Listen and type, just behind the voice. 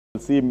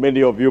See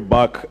many of you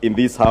back in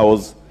this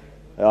house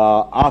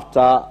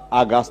after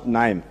August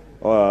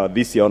 9th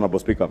this year, Honorable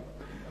Speaker.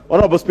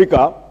 Honorable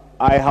Speaker,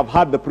 I have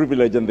had the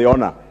privilege and the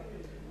honor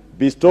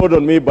bestowed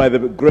on me by the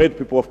great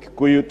people of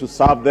Kikuyu to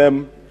serve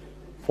them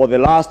for the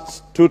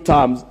last 2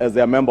 terms as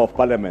their Member of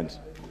Parliament.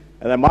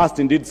 And I must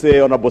indeed say,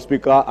 Honorable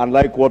Speaker,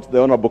 unlike what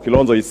the Honorable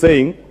Kilonzo is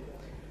saying,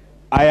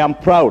 I am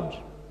proud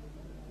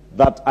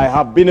that I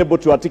have been able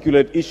to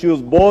articulate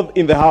issues both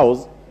in the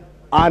House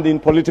and in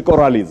political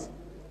rallies.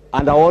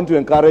 And I want to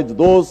encourage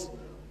those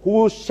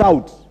who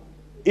shout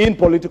in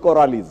political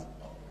rallies,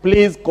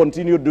 please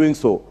continue doing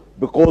so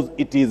because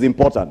it is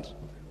important.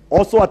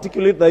 Also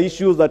articulate the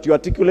issues that you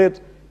articulate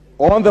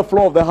on the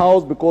floor of the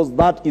House because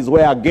that is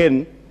where,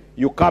 again,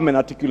 you come and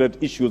articulate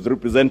issues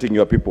representing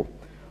your people.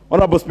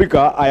 Honorable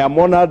Speaker, I am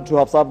honored to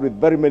have served with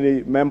very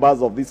many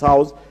members of this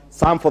House,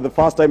 some for the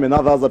first time and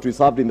others that we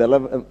served in the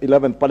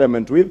 11th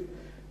Parliament with,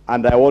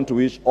 and I want to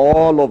wish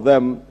all of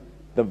them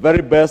the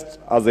very best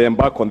as they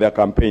embark on their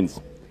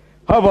campaigns.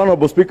 However,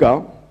 Honorable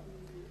Speaker,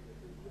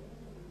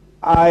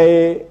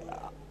 I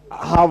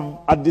have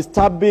a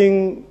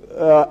disturbing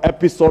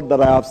episode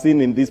that I have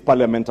seen in this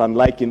Parliament,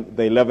 unlike in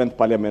the 11th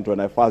Parliament when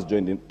I first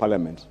joined in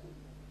Parliament.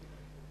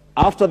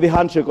 After the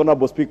handshake,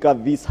 Honorable Speaker,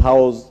 this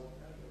House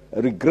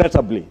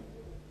regrettably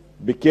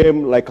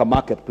became like a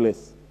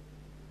marketplace.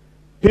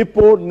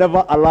 People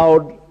never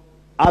allowed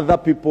other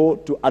people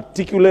to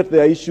articulate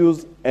their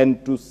issues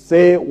and to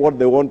say what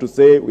they want to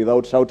say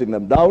without shouting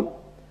them down.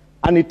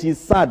 And it is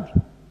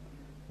sad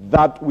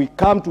that we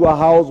come to a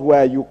house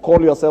where you call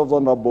yourselves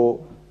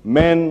honorable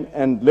men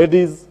and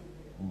ladies,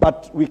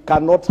 but we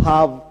cannot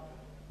have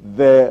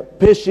the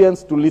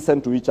patience to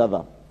listen to each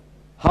other.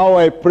 How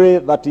I pray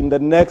that in the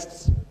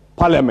next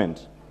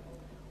Parliament,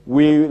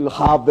 we will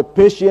have the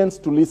patience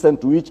to listen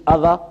to each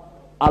other,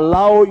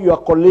 allow your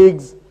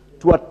colleagues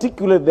to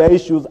articulate their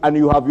issues, and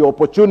you have your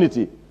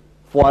opportunity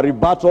for a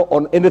rebuttal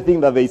on anything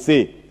that they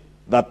say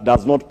that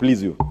does not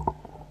please you.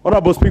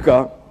 Honorable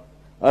Speaker,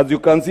 as you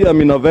can see,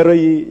 I'm in a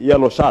very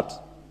yellow shirt,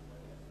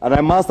 and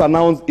I must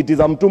announce it is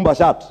a mtumba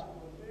shirt.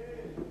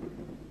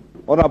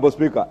 Honorable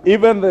Speaker,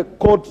 even the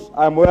coat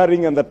I'm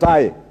wearing and the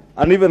tie,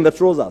 and even the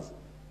trousers,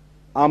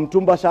 are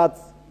mtumba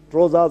shirts,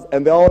 trousers,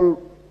 and they're all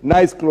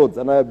nice clothes,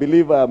 and I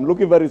believe I'm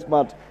looking very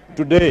smart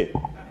today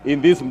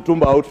in this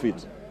mtumba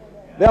outfit.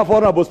 Therefore,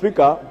 Honorable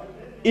Speaker,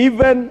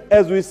 even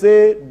as we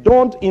say,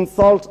 don't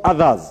insult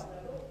others.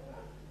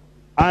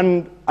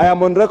 And I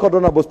am on record,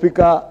 Honorable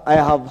Speaker, I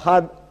have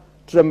had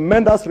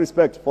tremendous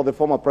respect for the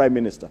former Prime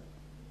Minister.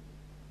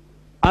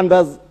 And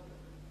as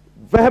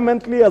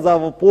vehemently as I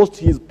have opposed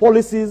his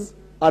policies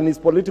and his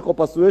political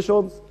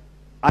persuasions,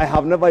 I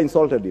have never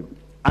insulted him.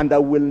 And I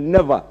will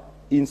never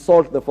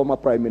insult the former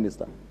Prime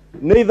Minister.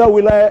 Neither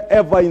will I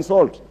ever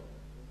insult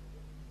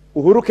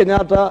Uhuru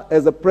Kenyatta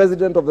as the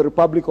President of the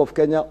Republic of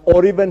Kenya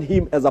or even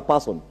him as a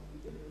person.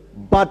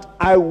 But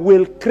I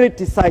will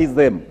criticize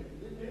them.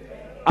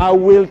 I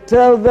will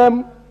tell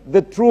them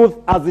the truth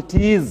as it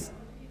is.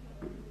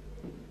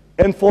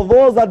 And for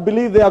those that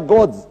believe they are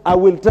gods, I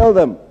will tell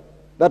them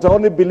that I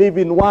only believe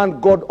in one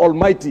God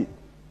Almighty.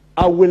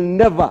 I will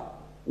never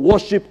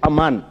worship a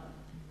man.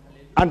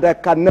 And I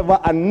can never,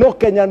 and no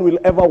Kenyan will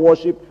ever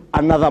worship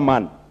another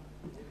man.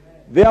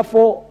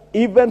 Therefore,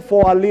 even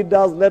for our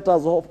leaders, let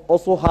us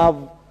also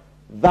have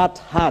that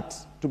heart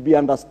to be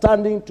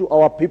understanding to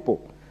our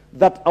people,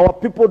 that our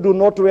people do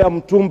not wear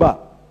mtumba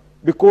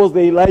because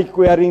they like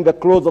wearing the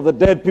clothes of the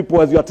dead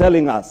people, as you are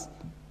telling us.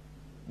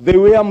 They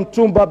wear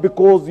mtumba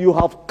because you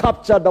have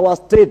captured our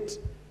state.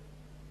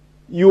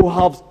 You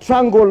have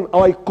strangled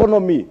our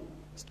economy,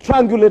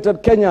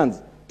 strangulated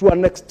Kenyans to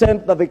an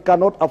extent that they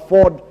cannot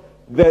afford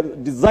the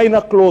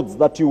designer clothes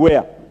that you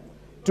wear.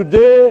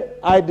 Today,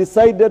 I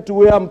decided to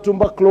wear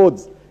mtumba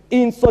clothes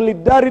in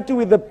solidarity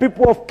with the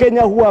people of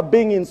Kenya who are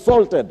being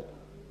insulted.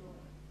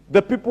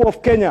 The people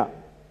of Kenya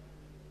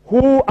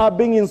who are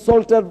being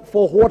insulted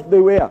for what they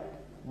wear.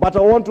 But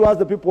I want to ask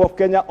the people of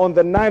Kenya on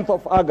the 9th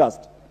of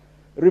August,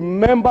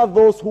 remember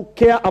those who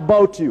care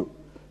about you.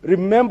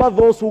 Remember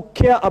those who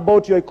care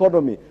about your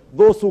economy,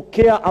 those who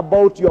care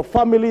about your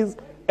families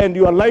and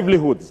your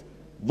livelihoods,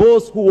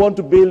 those who want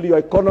to build your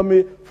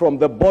economy from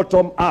the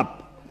bottom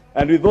up.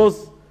 And with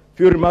those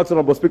few remarks,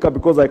 Honorable Speaker,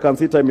 because I can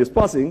see time is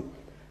passing,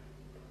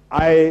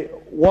 I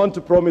want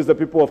to promise the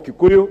people of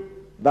Kikuyu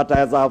that,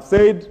 as I have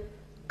said,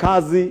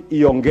 kazi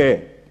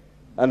ionge.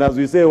 And as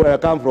we say where I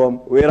come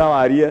from, Wera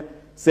Warie,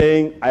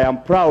 saying I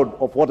am proud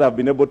of what I've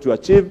been able to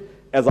achieve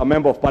as a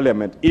Member of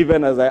Parliament,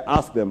 even as I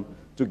ask them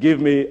to give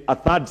me a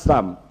 3rd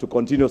term to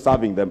continue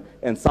serving them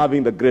and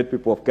serving the great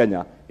people of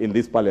Kenya in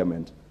this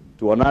Parliament.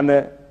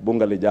 Tuonane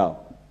bunga lijao.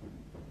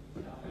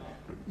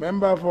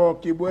 Member for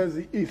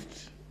Kibwezi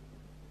East.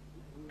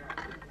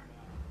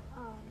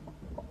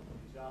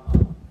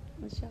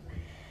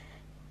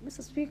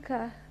 Mr.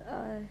 Speaker,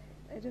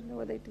 I don't know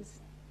whether it is.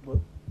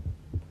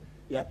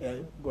 Yeah,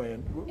 go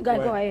ahead. Go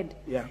ahead.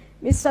 Yeah.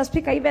 Mr.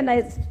 Speaker, even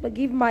I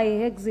give my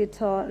exit